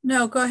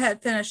 No, go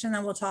ahead, finish, and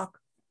then we'll talk.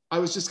 I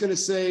was just going to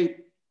say,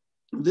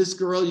 this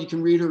girl, you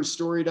can read her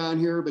story down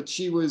here, but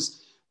she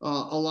was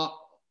alopecia,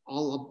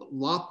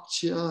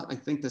 I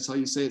think that's how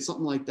you say it,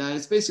 something like that.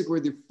 It's basically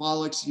where the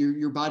follicles,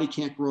 your body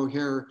can't grow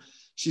hair.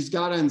 She's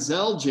got on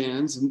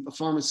Xeljanz, a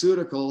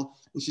pharmaceutical,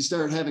 and she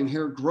started having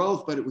hair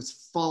growth, but it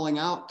was falling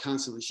out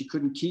constantly. She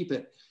couldn't keep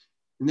it.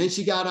 And then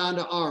she got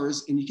onto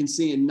ours, and you can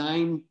see in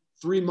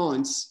 3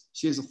 months,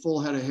 she has a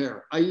full head of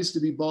hair. I used to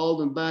be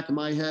bald in the back of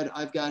my head.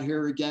 I've got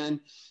hair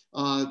again.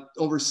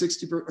 Over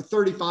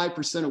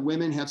 35% of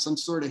women have some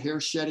sort of hair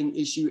shedding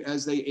issue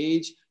as they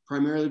age,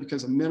 primarily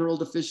because of mineral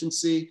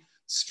deficiency,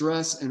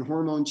 stress, and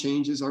hormone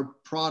changes. Our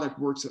product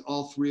works at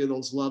all 3 of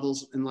those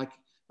levels. And like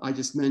I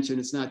just mentioned,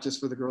 it's not just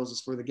for the girls,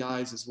 it's for the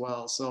guys as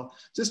well. So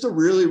just a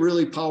really,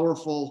 really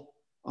powerful,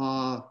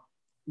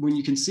 when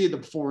you can see the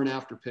before and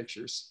after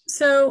pictures.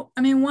 So,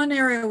 I mean, one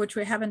area which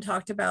we haven't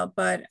talked about,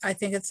 but I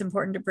think it's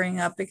important to bring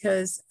up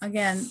because,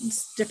 again,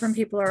 different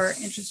people are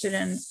interested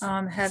in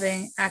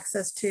having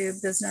access to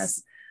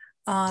business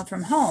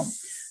from home.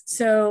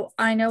 So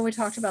I know we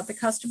talked about the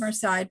customer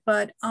side,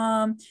 but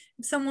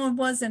if someone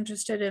was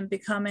interested in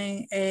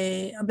becoming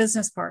a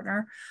business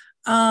partner,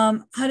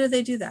 how do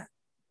they do that?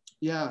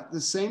 Yeah, the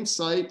same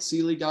site,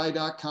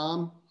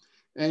 CILIGuy.com.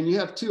 And you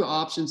have 2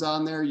 options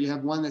on there. You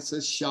have one that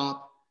says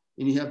shop,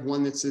 and you have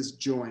one that says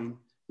join.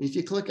 And if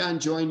you click on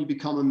join, you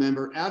become a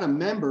member. At a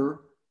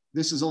member,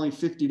 this is only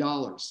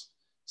 $50.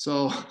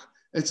 So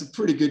it's a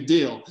pretty good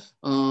deal.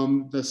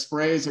 The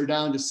sprays are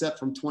down to set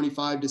from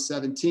 25 to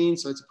 17.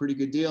 So it's a pretty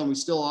good deal. And we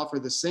still offer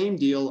the same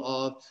deal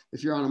of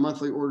if you're on a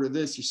monthly order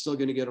this, you're still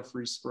going to get a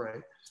free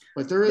spray.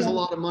 But there is a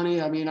lot of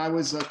money. I mean, I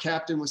was a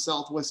captain with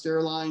Southwest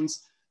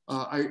Airlines.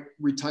 I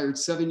retired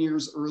 7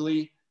 years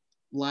early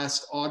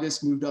last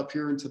August, moved up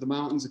here into the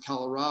mountains of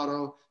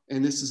Colorado.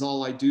 And this is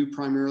all I do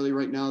primarily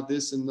right now,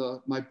 this and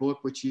my book,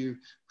 which you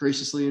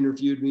graciously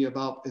interviewed me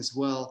about as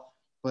well.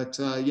 But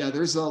yeah,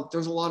 there's a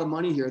lot of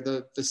money here.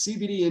 The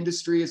CBD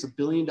industry is $1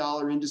 billion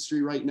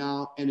industry right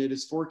now, and it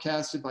is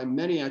forecasted by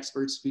many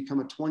experts to become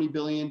a $20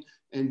 billion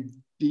and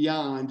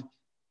beyond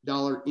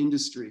dollar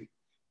industry.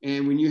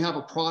 And when you have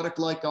a product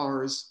like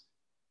ours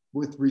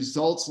with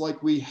results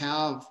like we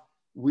have,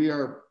 we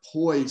are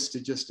poised to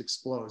just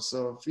explode.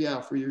 So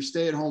for your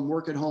stay-at-home,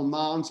 work-at-home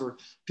moms or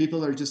people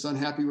that are just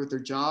unhappy with their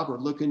job or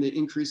looking to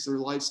increase their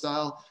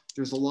lifestyle,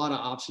 there's a lot of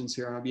options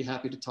here, and I'll be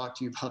happy to talk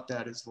to you about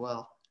that as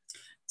well.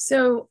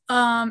 So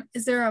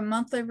is there a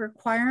monthly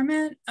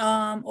requirement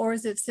or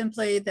is it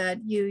simply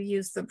that you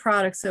use the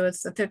product? So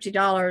it's the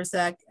 $50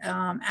 that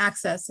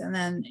access and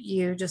then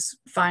you just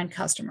find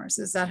customers.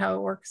 Is that how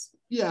it works?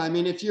 Yeah, I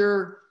mean, if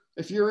you're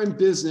in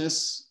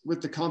business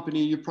with the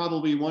company, you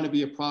probably want to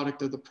be a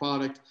product of the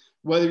product,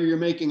 whether you're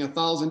making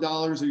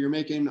 $1,000 or you're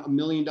making $1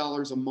 million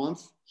a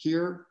month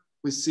here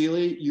with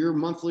CILI, your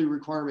monthly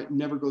requirement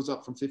never goes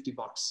up from $50.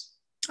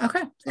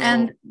 Okay.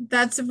 And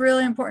that's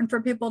really important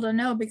for people to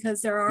know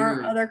because there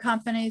are other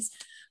companies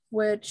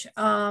which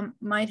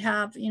might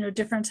have,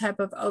 different type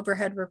of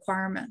overhead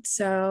requirements.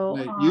 So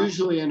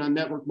usually in a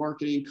network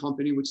marketing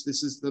company, which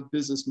this is the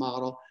business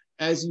model,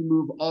 as you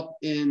move up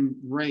in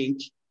rank,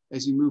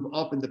 as you move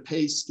up in the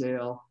pay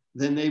scale,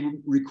 then they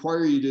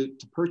require you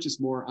to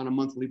purchase more on a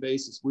monthly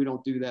basis. We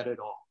don't do that at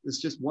all. It's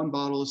just 1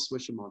 bottle of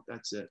Swish a month.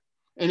 That's it.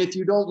 And if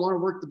you don't want to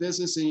work the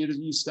business and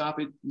you stop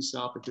it, you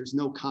stop it. There's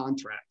no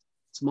contract.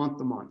 It's month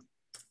to month.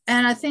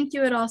 And I think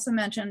you had also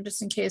mentioned,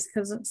 just in case,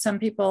 because some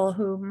people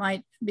who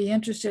might be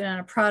interested in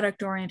a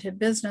product-oriented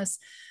business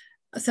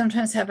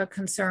sometimes have a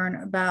concern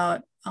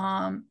about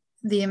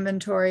the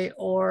inventory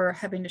or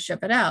having to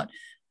ship it out.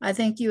 I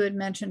think you had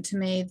mentioned to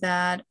me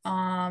that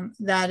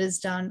that is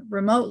done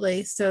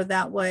remotely. So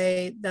that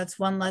way, that's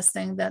one less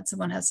thing that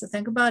someone has to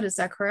think about. Is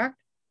that correct?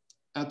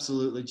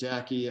 Absolutely,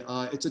 Jackie.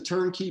 It's a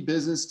turnkey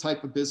business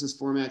type of business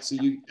format. So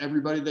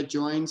everybody that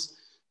joins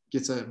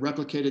gets a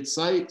replicated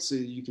site so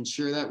you can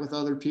share that with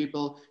other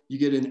people. You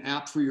get an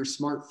app for your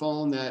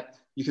smartphone that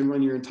you can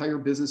run your entire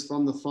business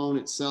from the phone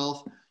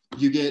itself.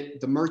 You get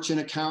the merchant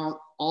account.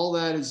 All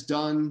that is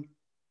done,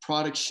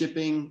 product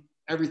shipping,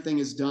 everything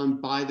is done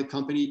by the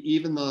company.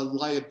 Even the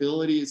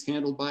liability is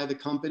handled by the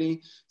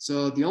company.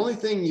 So the only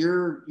thing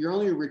your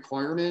only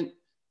requirement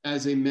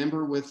as a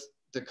member with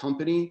the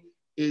company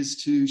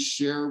is to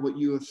share what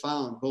you have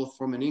found, both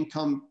from an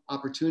income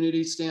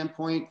opportunity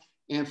standpoint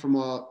and from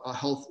a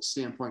health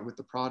standpoint with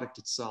the product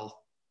itself.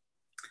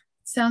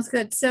 Sounds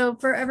good. So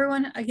for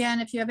everyone,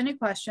 again, if you have any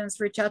questions,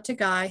 reach out to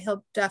Guy.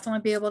 He'll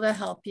definitely be able to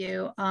help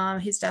you.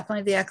 He's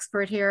definitely the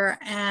expert here.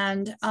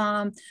 And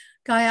Guy,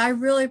 I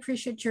really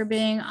appreciate your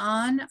being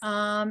on.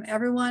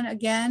 Everyone,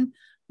 again,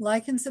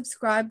 like and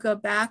subscribe. Go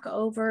back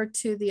over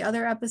to the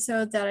other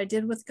episode that I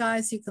did with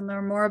Guy so you can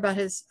learn more about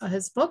his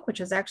book, which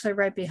is actually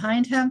right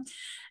behind him.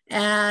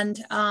 And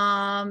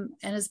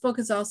his book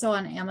is also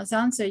on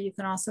Amazon, so you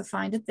can also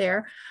find it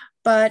there.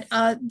 But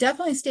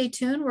definitely stay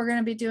tuned. We're going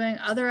to be doing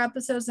other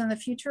episodes in the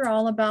future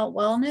all about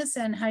wellness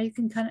and how you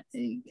can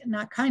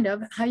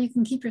how you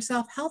can keep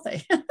yourself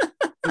healthy.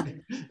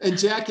 And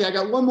Jackie, I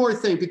got one more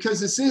thing,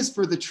 because this is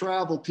for the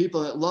travel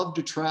people that love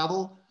to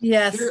travel.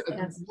 Yes.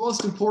 The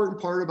most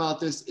important part about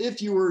this,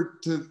 if you were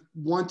to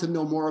want to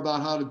know more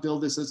about how to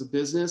build this as a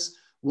business,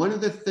 one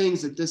of the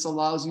things that this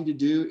allows you to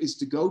do is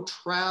to go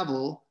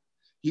travel.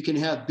 You can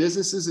have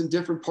businesses in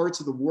different parts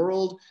of the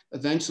world,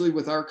 eventually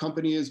with our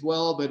company as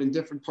well, but in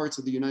different parts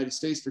of the United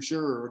States for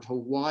sure, or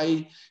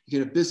Hawaii. You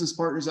can have business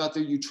partners out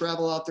there. You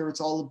travel out there, it's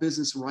all a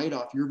business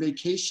write-off. Your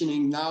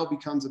vacationing now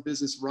becomes a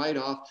business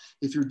write-off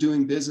if you're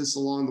doing business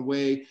along the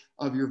way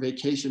of your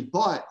vacation.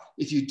 But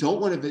if you don't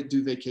want to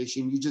do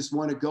vacation, you just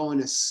want to go and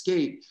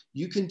escape,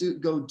 you can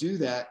go do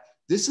that.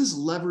 This is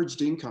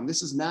leveraged income.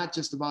 This is not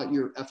just about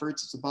your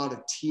efforts. It's about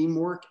a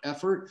teamwork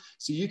effort.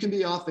 So you can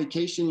be off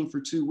vacationing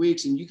for 2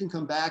 weeks and you can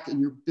come back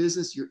and your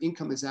business, your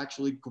income has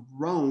actually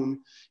grown,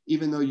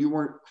 even though you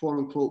weren't quote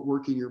unquote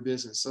working your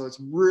business. So it's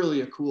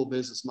really a cool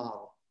business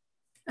model.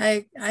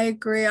 I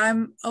agree.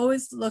 I'm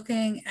always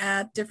looking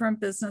at different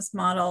business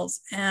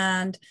models,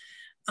 and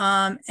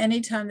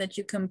anytime that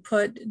you can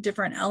put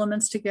different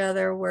elements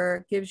together where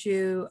it gives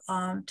you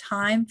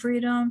time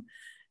freedom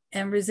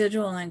and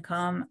residual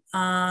income,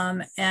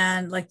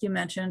 and like you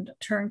mentioned,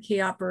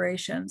 turnkey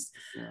operations,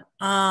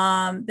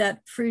 that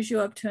frees you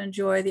up to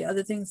enjoy the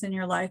other things in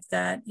your life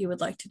that you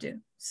would like to do.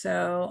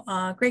 So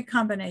great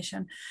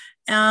combination.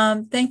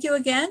 Thank you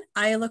again.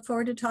 I look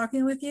forward to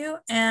talking with you,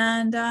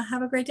 and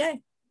have a great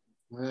day.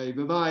 All right,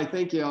 bye-bye.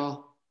 Thank you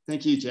all.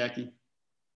 Thank you, Jackie.